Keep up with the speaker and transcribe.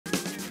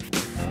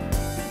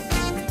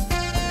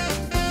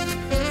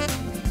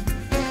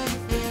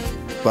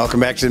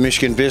Welcome back to the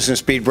Michigan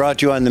Business Beat, brought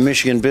to you on the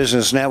Michigan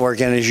Business Network.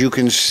 And as you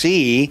can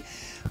see,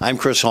 I'm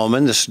Chris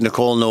Holman, this is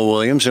Nicole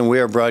Noll-Williams, and we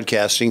are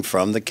broadcasting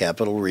from the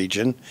Capital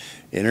Region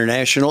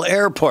International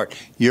Airport.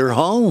 You're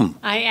home.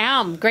 I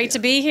am. Great to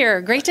be here.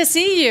 Great to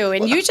see you.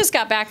 And you just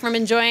got back from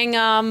enjoying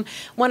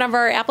one of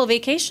our Apple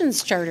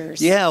Vacations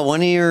charters. Yeah,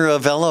 one of your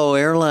Avelo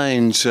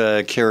Airlines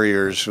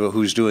carriers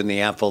who's doing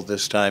the Apple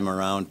this time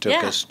around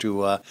took us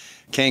to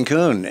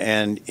Cancun,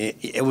 and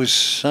it was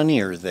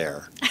sunnier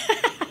there.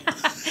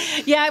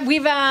 Yeah,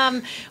 we've,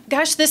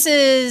 gosh, this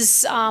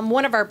is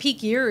one of our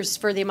peak years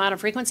for the amount of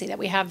frequency that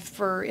we have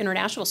for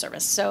international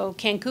service. So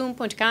Cancun,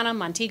 Punta Cana,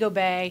 Montego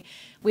Bay,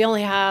 we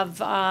only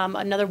have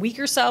another week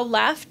or so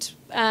left,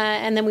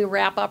 and then we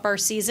wrap up our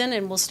season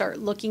and we'll start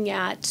looking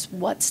at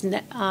what's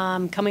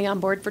coming on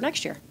board for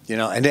next year. You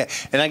know, and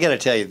I got to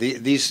tell you,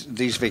 these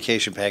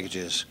vacation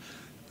packages,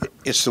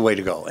 it's the way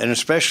to go, and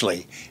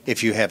especially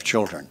if you have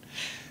children.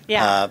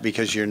 Yeah.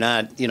 Because you're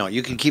not,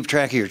 you can keep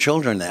track of your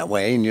children that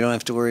way, and you don't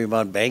have to worry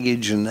about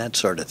baggage and that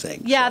sort of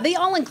thing. Yeah, the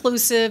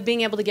all-inclusive,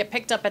 being able to get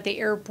picked up at the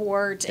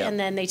airport, and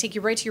then they take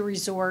you right to your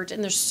resort,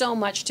 and there's so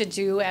much to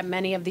do at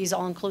many of these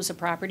all-inclusive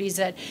properties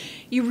that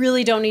you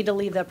really don't need to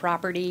leave the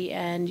property,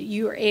 and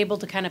you are able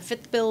to kind of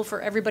fit the bill for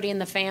everybody in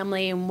the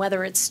family, and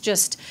whether it's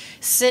just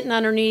sitting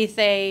underneath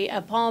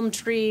a palm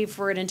tree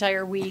for an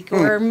entire week,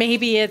 or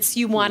maybe it's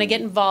you want to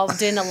get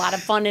involved in a lot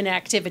of fun and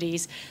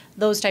activities.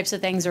 Those types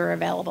of things are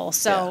available.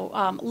 So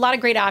a lot of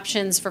great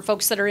options for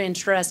folks that are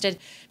interested.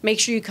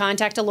 Make sure you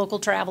contact a local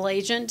travel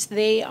agent.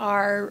 They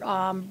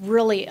are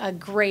really a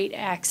great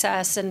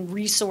access and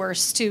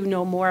resource to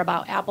know more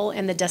about Apple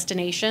and the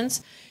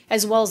destinations,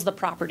 as well as the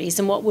properties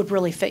and what would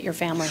really fit your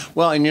family.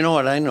 Well, and you know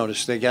what I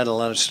noticed? They got a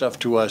lot of stuff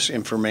to us,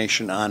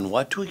 information on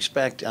what to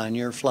expect on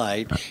your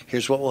flight.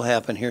 Here's what will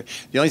happen here.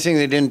 The only thing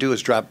they didn't do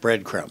is drop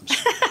breadcrumbs.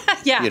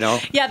 Yeah,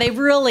 yeah, they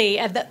really,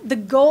 the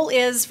goal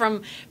is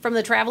from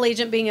the travel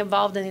agent being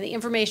involved in the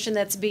information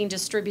that's being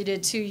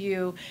distributed to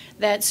you,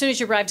 that as soon as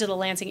you arrive to the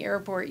Lansing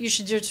airport, you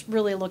should just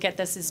really look at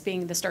this as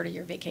being the start of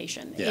your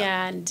vacation.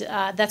 Yeah. And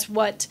that's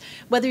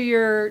whether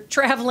you're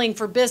traveling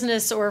for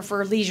business or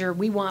for leisure,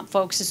 we want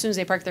folks, as soon as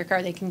they park their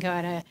car, they can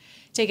kind of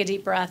take a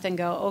deep breath and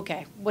go,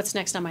 okay, what's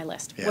next on my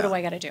list? What do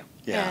I got to do?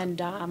 Yeah. And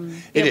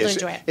be able to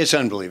enjoy it. It's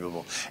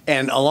unbelievable.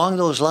 And along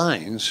those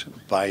lines,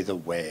 by the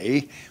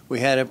way, we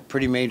had a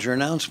pretty major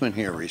announcement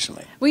here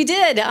recently. We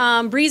did.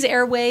 Breeze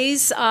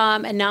Airways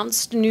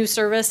announced new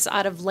service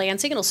out of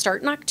Lansing. It'll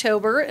start in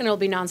October, and it'll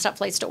be nonstop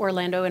flights to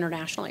Orlando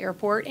International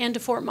Airport and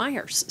to Fort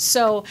Myers.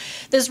 So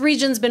this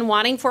region's been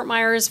wanting Fort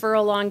Myers for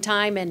a long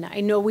time, and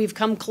I know we've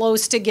come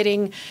close to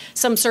getting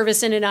some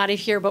service in and out of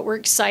here, but we're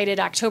excited.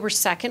 October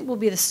 2nd will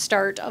be the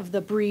start of the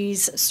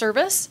Breeze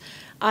service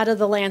out of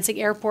the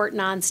Lansing Airport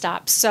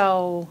nonstop.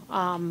 So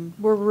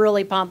we're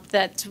really pumped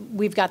that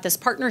we've got this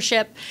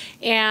partnership,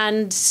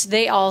 and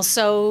they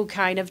also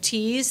kind of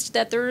teased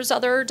that there's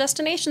other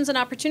destinations and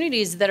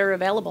opportunities that are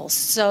available,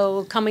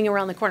 so coming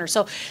around the corner.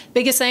 So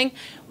biggest thing,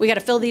 we got to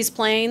fill these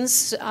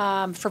planes.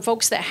 For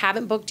folks that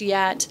haven't booked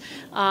yet,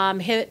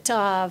 hit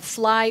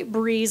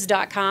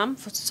flybreeze.com,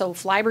 so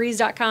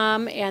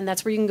flybreeze.com, and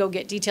that's where you can go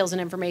get details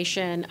and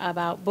information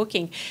about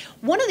booking.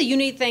 One of the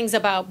unique things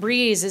about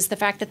Breeze is the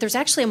fact that there's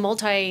actually a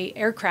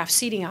multi-aircraft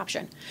seating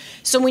option.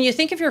 So when you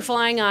think if you're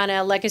flying on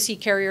a legacy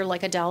carrier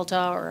like a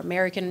Delta or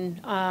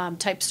American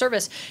type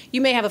service,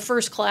 you may have a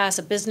first class,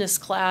 a business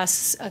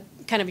class,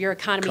 kind of your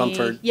economy.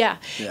 Comfort. Yeah.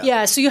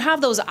 So you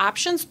have those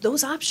options.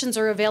 Those options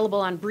are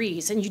available on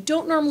Breeze, and you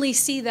don't normally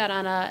see that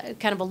on a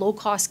kind of a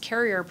low-cost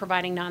carrier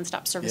providing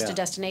nonstop service to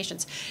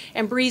destinations.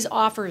 And Breeze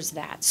offers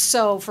that.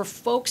 So for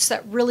folks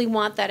that really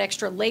want that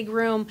extra leg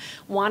room,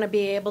 want to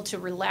be able to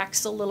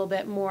relax a little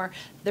bit more,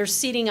 there's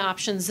seating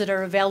options that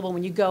are available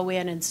when you go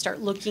in and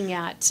start looking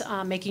at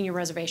making your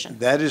reservation.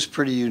 That is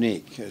pretty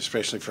unique,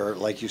 especially for,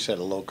 like you said,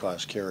 a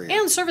low-cost carrier.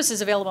 And service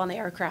is available on the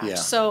aircraft. Yeah.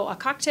 So a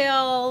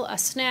cocktail, a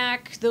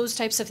snack, those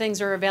types of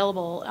things are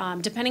available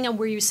depending on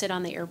where you sit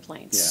on the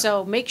airplane. Yeah.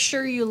 So make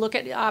sure you look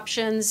at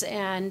options,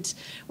 and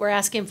we're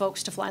asking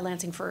folks to fly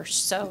Lansing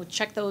first. So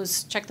check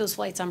those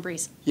flights on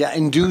Breeze. Yeah,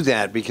 and do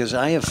that, because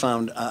I have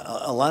found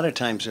a lot of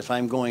times if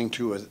I'm going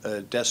to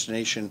a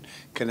destination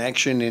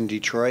connection in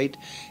Detroit,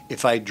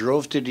 if I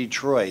drove to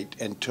Detroit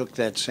and took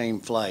that same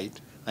flight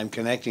I'm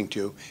connecting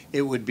to,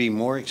 it would be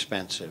more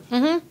expensive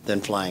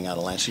than flying out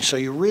of Lansing. So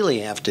you really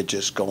have to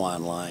just go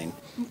online.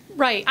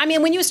 Right. I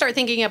mean, when you start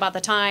thinking about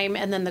the time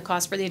and then the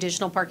cost for the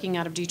additional parking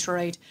out of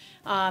Detroit,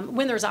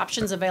 when there's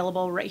options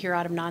available right here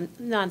out of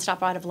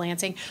nonstop out of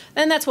Lansing,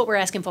 then that's what we're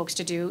asking folks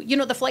to do. You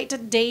know, the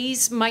flight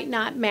days might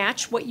not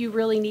match what you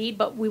really need,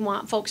 but we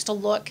want folks to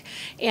look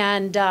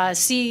and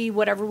see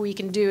whatever we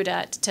can do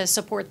to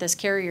support this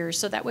carrier,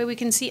 so that way we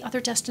can see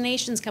other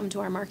destinations come to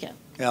our market.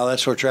 Yeah,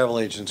 that's where travel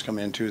agents come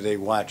into. They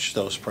watch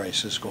those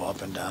prices go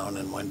up and down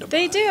and when to buy.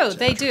 They do.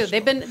 They do.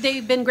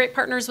 They've been great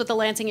partners with the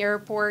Lansing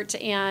Airport,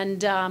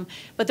 and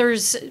but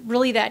there's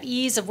really that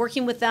ease of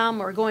working with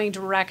them or going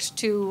direct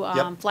to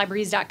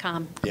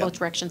flybreeze.com, both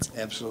directions.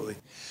 Absolutely.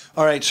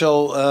 All right,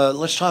 so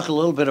let's talk a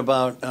little bit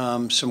about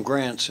some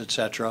grants, et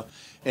cetera.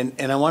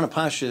 And I want to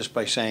posture this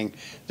by saying,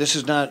 this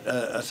is not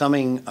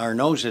thumbing our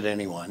nose at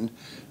anyone.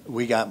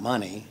 We got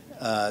money.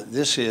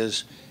 This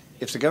is,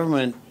 if the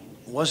government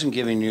wasn't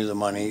giving you the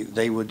money,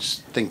 they would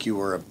think you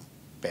were a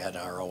bad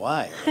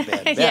ROI or a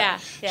bad bet. Yeah.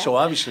 So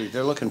obviously,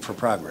 they're looking for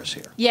progress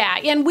here. Yeah,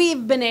 and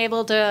we've been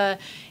able to,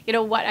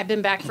 I've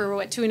been back for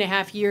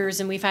 2.5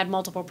 years, and we've had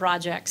multiple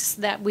projects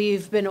that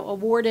we've been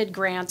awarded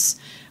grants,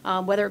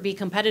 whether it be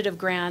competitive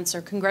grants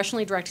or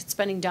congressionally directed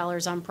spending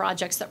dollars on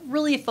projects that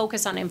really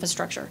focus on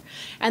infrastructure.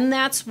 And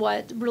that's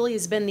what really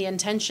has been the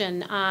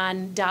intention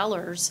on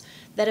dollars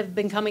that have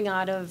been coming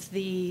out of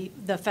the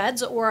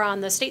feds or on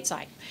the state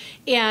side.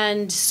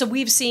 And so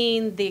we've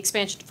seen the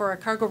expansion for our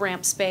cargo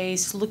ramp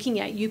space, looking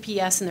at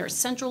UPS and their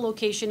central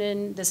location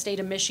in the state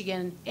of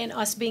Michigan, and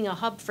us being a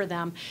hub for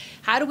them.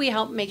 How do we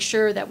help make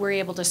sure that we're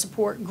able to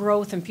support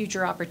growth and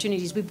future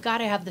opportunities? We've got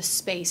to have the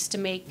space to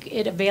make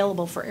it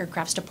available for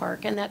aircrafts to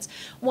park, and that's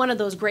one of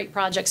those great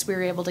projects we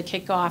were able to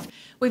kick off.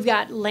 We've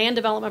got land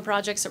development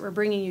projects that we're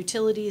bringing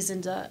utilities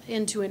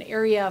into an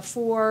area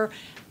for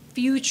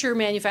future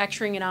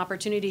manufacturing and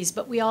opportunities,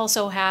 but we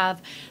also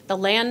have the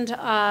land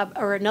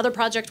or another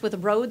project with the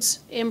roads,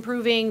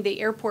 improving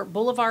the Airport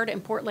Boulevard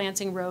and Port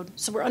Lansing Road.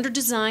 So we're under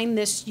design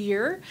this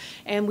year,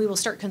 and we will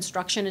start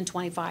construction in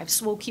 '25.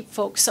 So we'll keep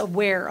folks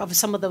aware of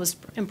some of those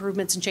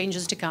improvements and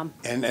changes to come.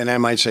 And I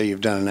might say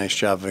you've done a nice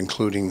job of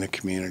including the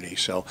community.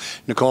 So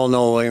Nicole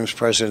Noll-Williams,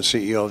 President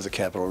and CEO of the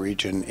Capital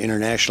Region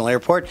International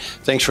Airport,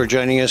 thanks for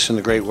joining us and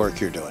the great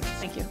work you're doing.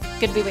 Thank you.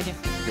 Good to be with you.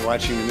 You're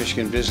watching the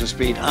Michigan Business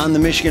Beat on the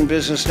Michigan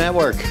Business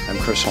Network. I'm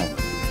Chris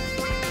Holman.